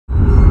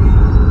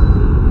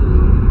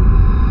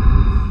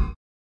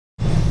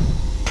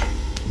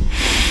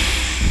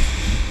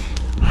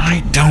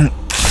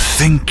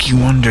think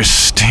you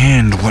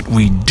understand what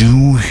we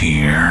do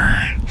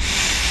here.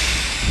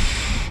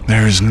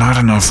 There is not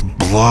enough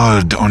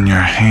blood on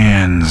your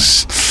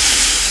hands.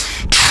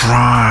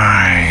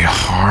 Try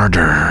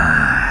harder.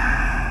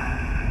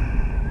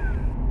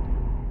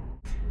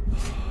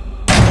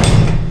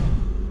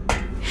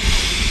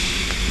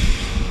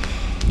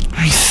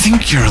 I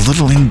think you're a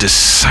little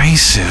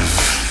indecisive.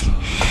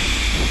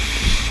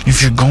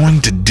 If you're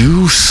going to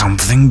do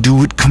something,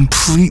 do it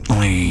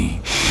completely.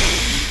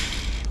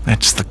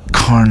 That's the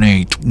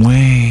Carnate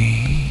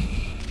way.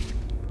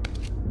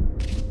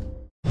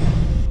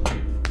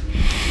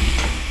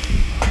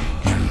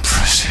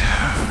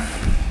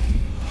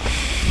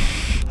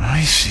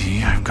 I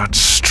see, I've got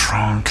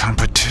strong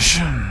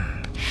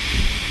competition.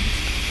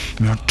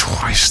 You're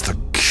twice the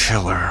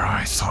killer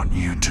I thought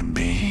you to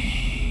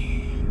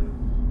be.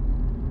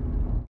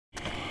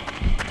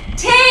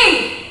 T!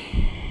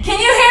 Can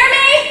you hear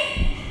me?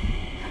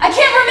 I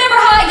can't remember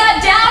how I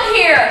got down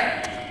here.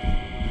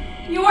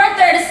 You weren't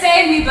there to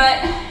save me, but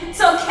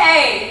it's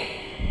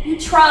okay. You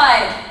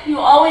tried. You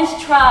always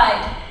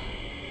tried.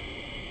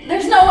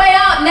 There's no way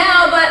out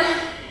now, but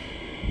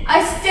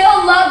I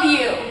still love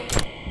you.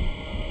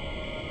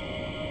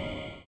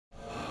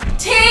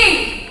 T!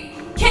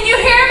 Can you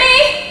hear me?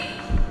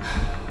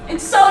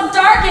 It's so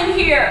dark in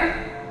here.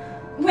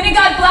 When it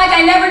got black,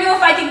 I never knew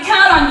if I could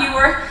count on you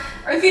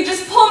or if you'd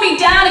just pull me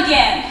down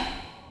again.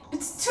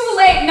 It's too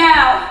late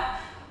now.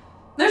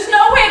 There's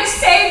no way to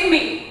save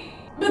me,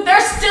 but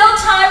there's still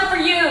time for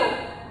you.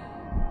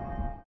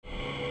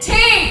 T!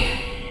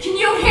 Can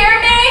you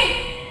hear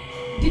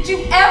me? Did you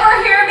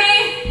ever hear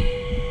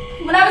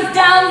me? When I was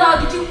down low,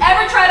 did you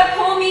ever try to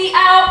pull me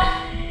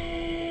out?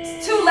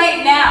 It's too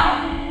late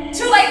now.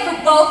 Too late for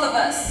both of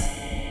us.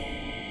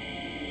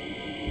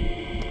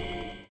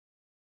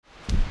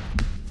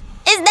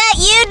 Is that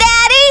you,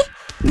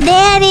 Daddy?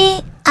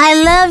 Daddy,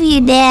 I love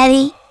you,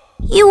 Daddy.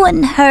 You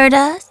wouldn't hurt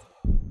us.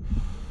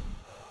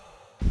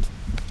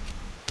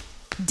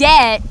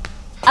 Dad,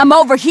 I'm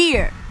over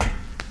here.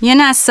 You're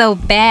not so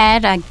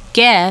bad, I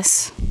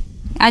guess.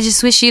 I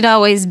just wish you'd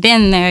always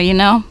been there, you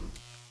know?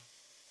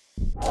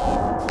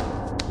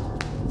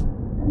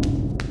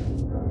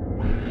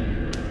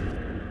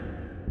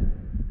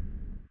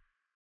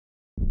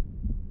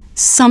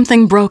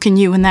 Something broke in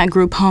you in that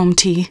group home,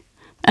 T,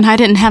 and I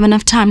didn't have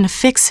enough time to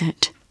fix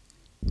it.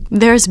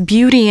 There's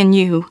beauty in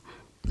you.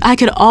 I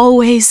could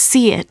always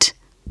see it.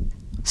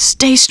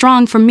 Stay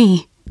strong for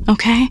me,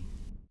 okay?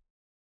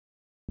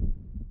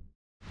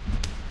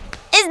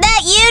 Is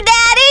that you,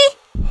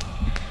 Daddy?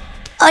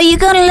 Are you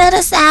gonna let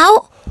us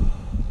out?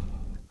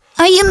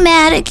 Are you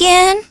mad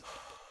again?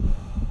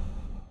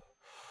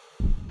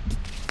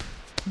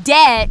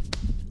 Dad,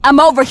 I'm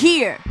over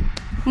here.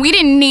 We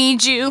didn't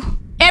need you.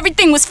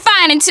 Everything was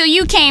fine until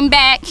you came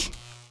back.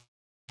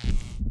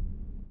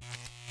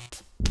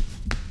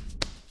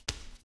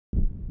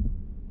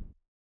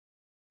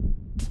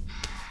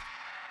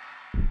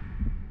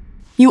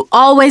 You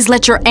always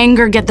let your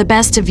anger get the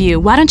best of you.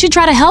 Why don't you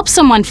try to help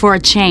someone for a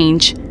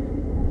change?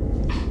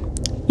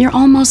 You're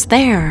almost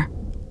there.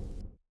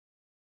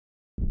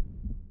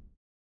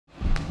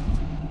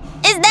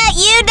 Is that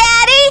you,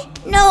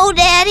 Daddy? No,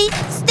 Daddy.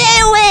 Stay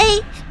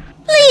away.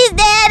 Please,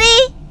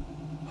 Daddy.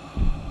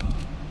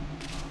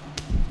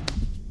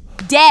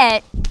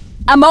 Dad,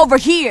 I'm over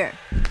here.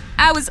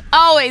 I was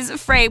always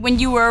afraid when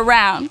you were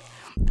around.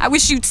 I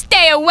wish you'd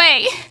stay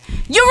away.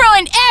 You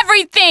ruined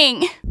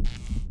everything!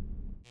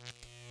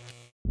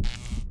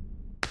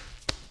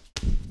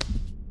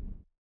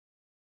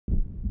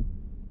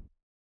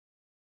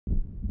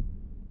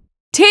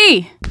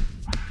 T!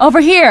 Over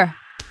here.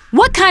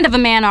 What kind of a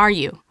man are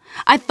you?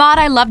 I thought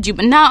I loved you,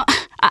 but now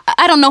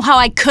I don't know how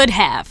I could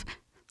have.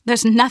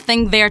 There's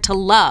nothing there to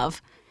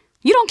love.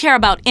 You don't care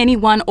about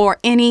anyone or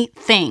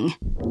anything.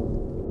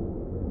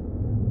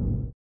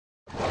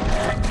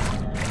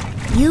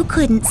 You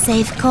couldn't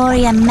save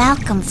Corey and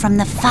Malcolm from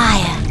the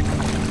fire.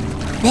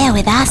 They're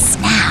with us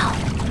now.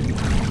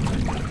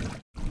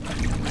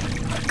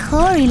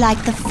 Corey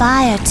liked the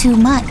fire too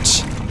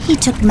much. He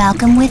took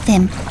Malcolm with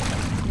him.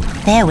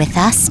 They're with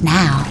us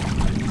now.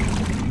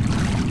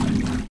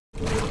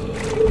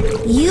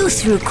 You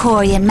threw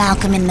Corey and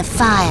Malcolm in the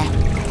fire.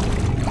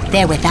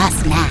 They're with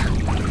us now.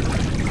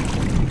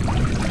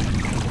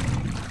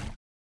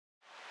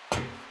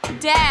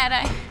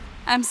 Dad,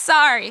 I'm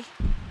sorry.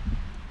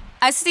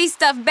 I see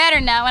stuff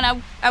better now,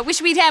 and I wish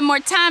we'd had more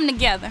time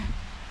together.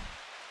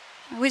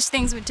 I wish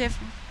things were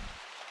different.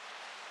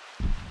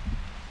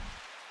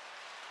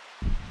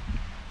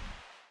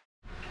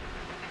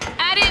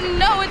 I didn't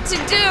know what to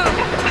do.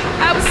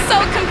 I was so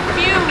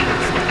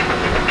confused.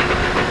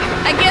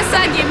 I guess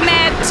I get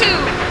mad too.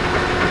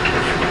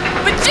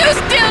 But you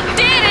still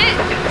did it!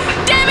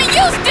 Damn it,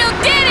 you still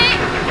did it!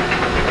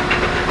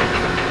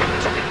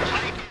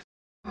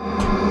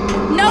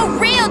 No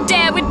real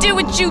dad would do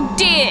what you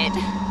did.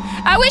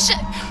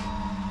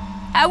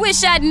 I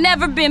wish I'd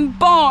never been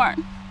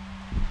born.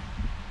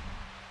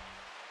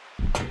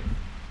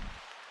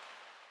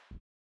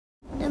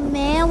 The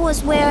man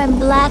was wearing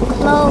black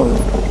clothes.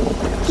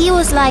 He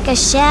was like a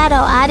shadow.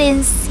 I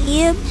didn't see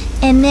him,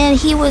 and then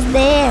he was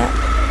there.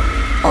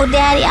 Oh,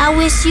 Daddy, I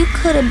wish you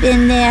could have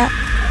been there.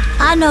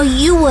 I know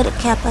you would have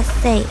kept us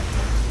safe.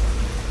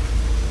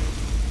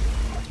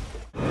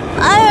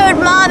 I heard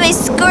Mommy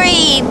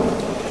scream.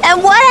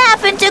 And what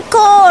happened to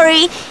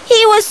Corey?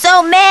 He was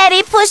so mad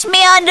he pushed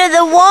me under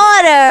the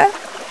water.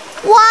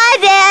 Why,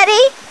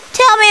 Daddy?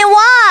 Tell me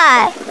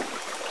why.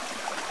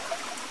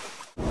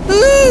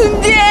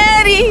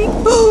 Daddy!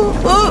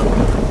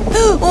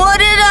 What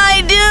did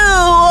I do?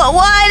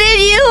 Why did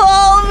you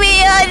hold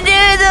me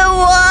under the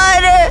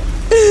water?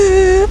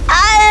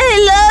 I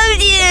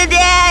loved you,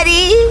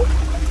 Daddy.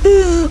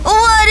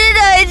 What did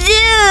I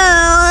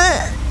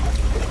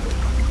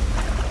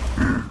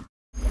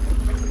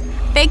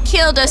do? They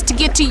killed us to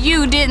get to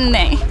you, didn't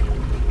they?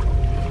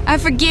 I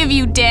forgive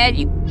you, Dad.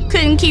 You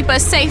couldn't keep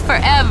us safe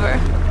forever.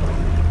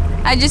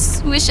 I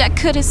just wish I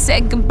could have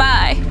said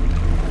goodbye.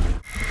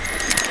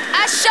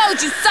 I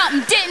showed you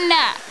something, didn't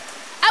I?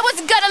 I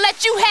wasn't gonna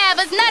let you have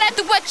us, not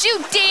after what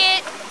you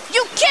did.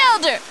 You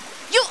killed her.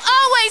 You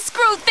always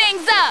screw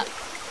things up.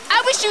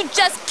 I wish you'd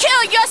just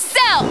kill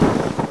yourself.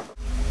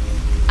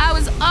 I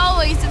was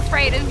always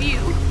afraid of you.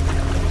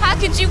 How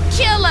could you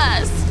kill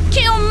us?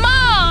 Kill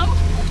Mom?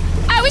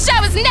 I wish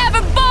I was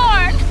never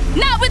born,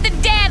 not with a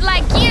dad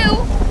like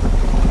you.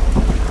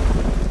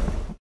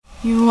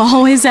 You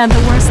always had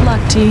the worst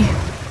luck, T.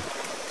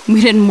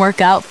 We didn't work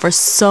out for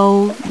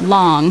so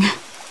long.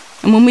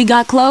 And when we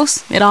got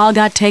close, it all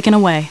got taken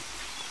away.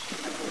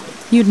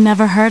 You'd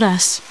never hurt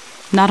us,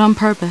 not on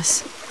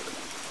purpose.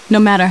 No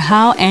matter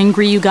how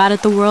angry you got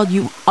at the world,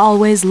 you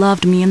always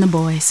loved me and the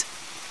boys.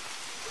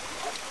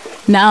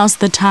 Now's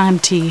the time,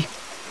 T.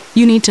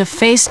 You need to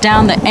face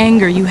down the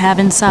anger you have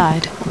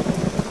inside.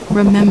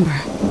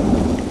 Remember,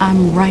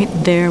 I'm right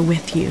there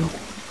with you.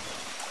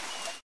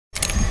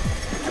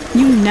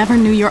 You never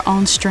knew your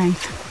own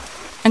strength.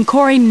 And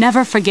Corey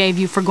never forgave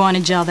you for going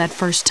to jail that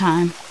first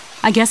time.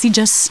 I guess he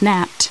just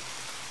snapped.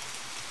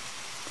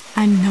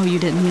 I know you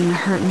didn't mean to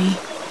hurt me,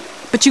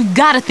 but you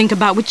gotta think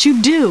about what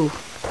you do.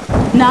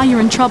 Now you're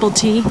in trouble,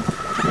 T.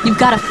 You've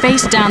gotta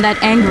face down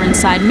that anger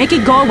inside, make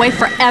it go away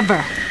forever.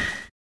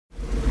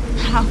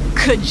 How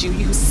could you,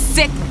 you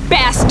sick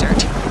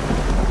bastard?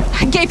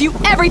 I gave you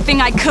everything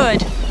I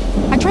could.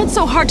 I tried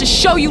so hard to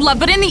show you love,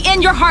 but in the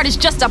end your heart is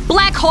just a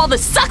black hole that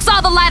sucks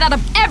all the light out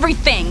of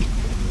everything.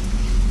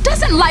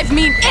 Doesn't life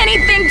mean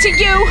anything to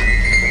you?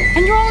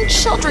 And your own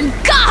children,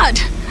 God!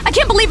 I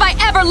can't believe I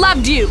ever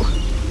loved you!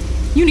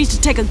 You need to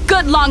take a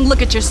good long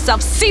look at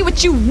yourself, see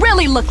what you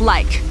really look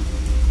like.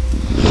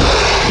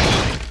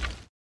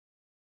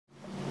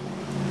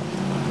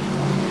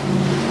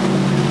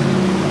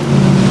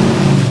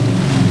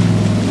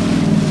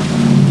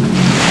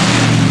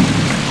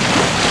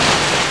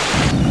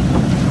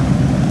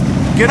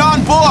 Get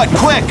on board,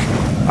 quick!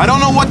 I don't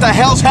know what the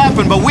hell's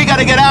happened, but we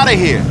gotta get out of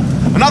here.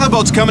 Another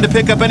boat's coming to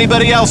pick up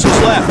anybody else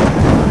who's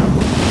left.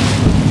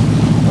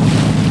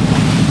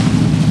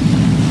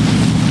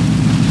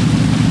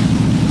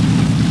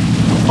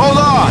 Hold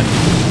on!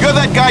 You're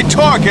that guy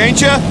Torque,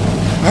 ain't you?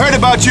 I heard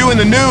about you in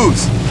the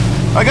news.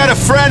 I got a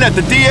friend at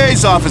the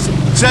DA's office.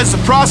 Says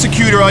the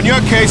prosecutor on your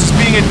case is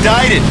being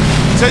indicted.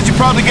 Says you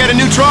probably get a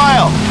new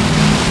trial.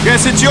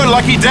 Guess it's your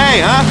lucky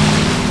day, huh?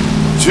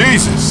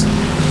 Jesus.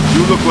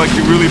 You look like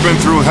you've really been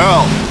through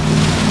hell.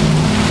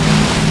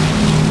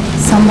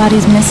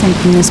 Somebody's missing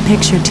from this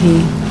picture,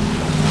 T.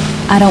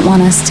 I don't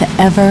want us to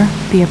ever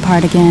be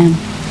apart again.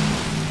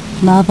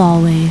 Love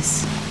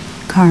always,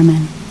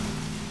 Carmen.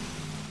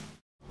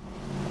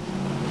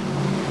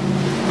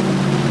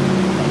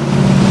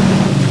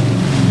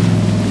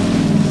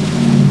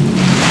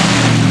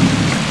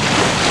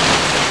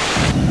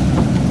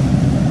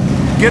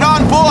 Get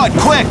on board,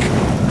 quick!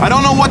 I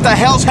don't know what the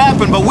hell's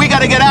happened, but we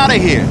gotta get out of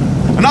here.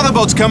 Another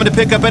boat's coming to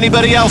pick up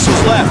anybody else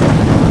who's left.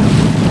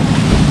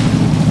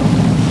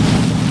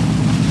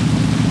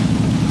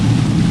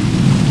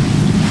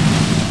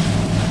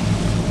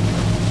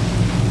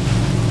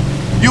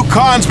 You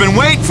Khan's been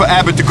waiting for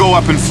Abbott to go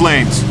up in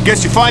flames.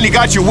 Guess you finally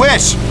got your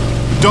wish.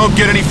 Don't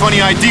get any funny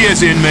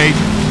ideas, inmate.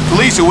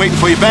 Police are waiting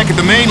for you back at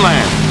the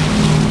mainland.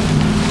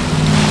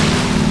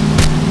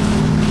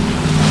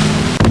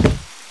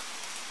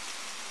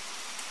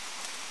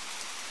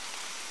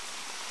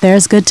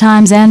 There's good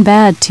times and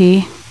bad,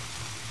 T.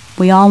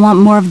 We all want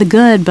more of the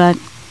good, but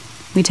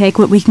we take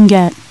what we can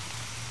get.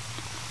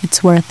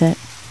 It's worth it.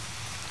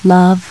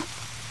 Love,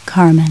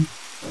 Carmen.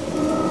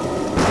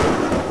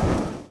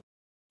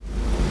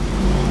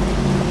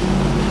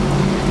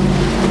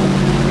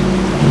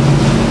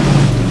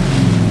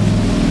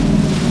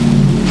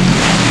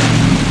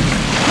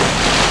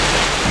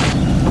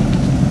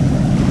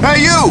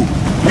 Hey, you!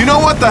 You know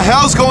what the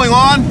hell's going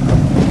on?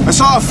 I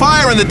saw a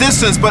fire in the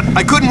distance, but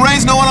I couldn't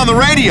raise no one on the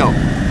radio.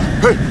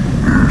 Hey!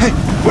 Hey!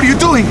 What are you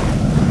doing?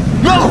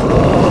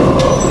 No!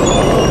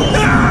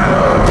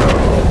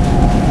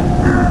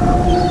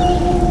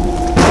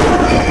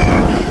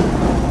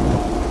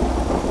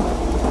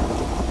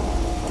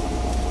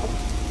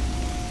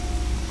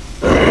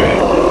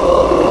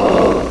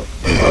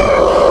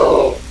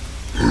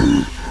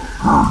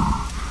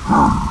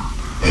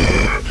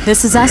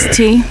 This is us,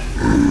 T.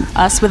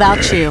 Us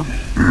without you.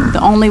 The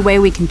only way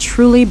we can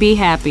truly be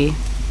happy.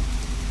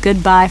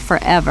 Goodbye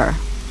forever,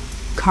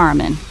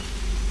 Carmen.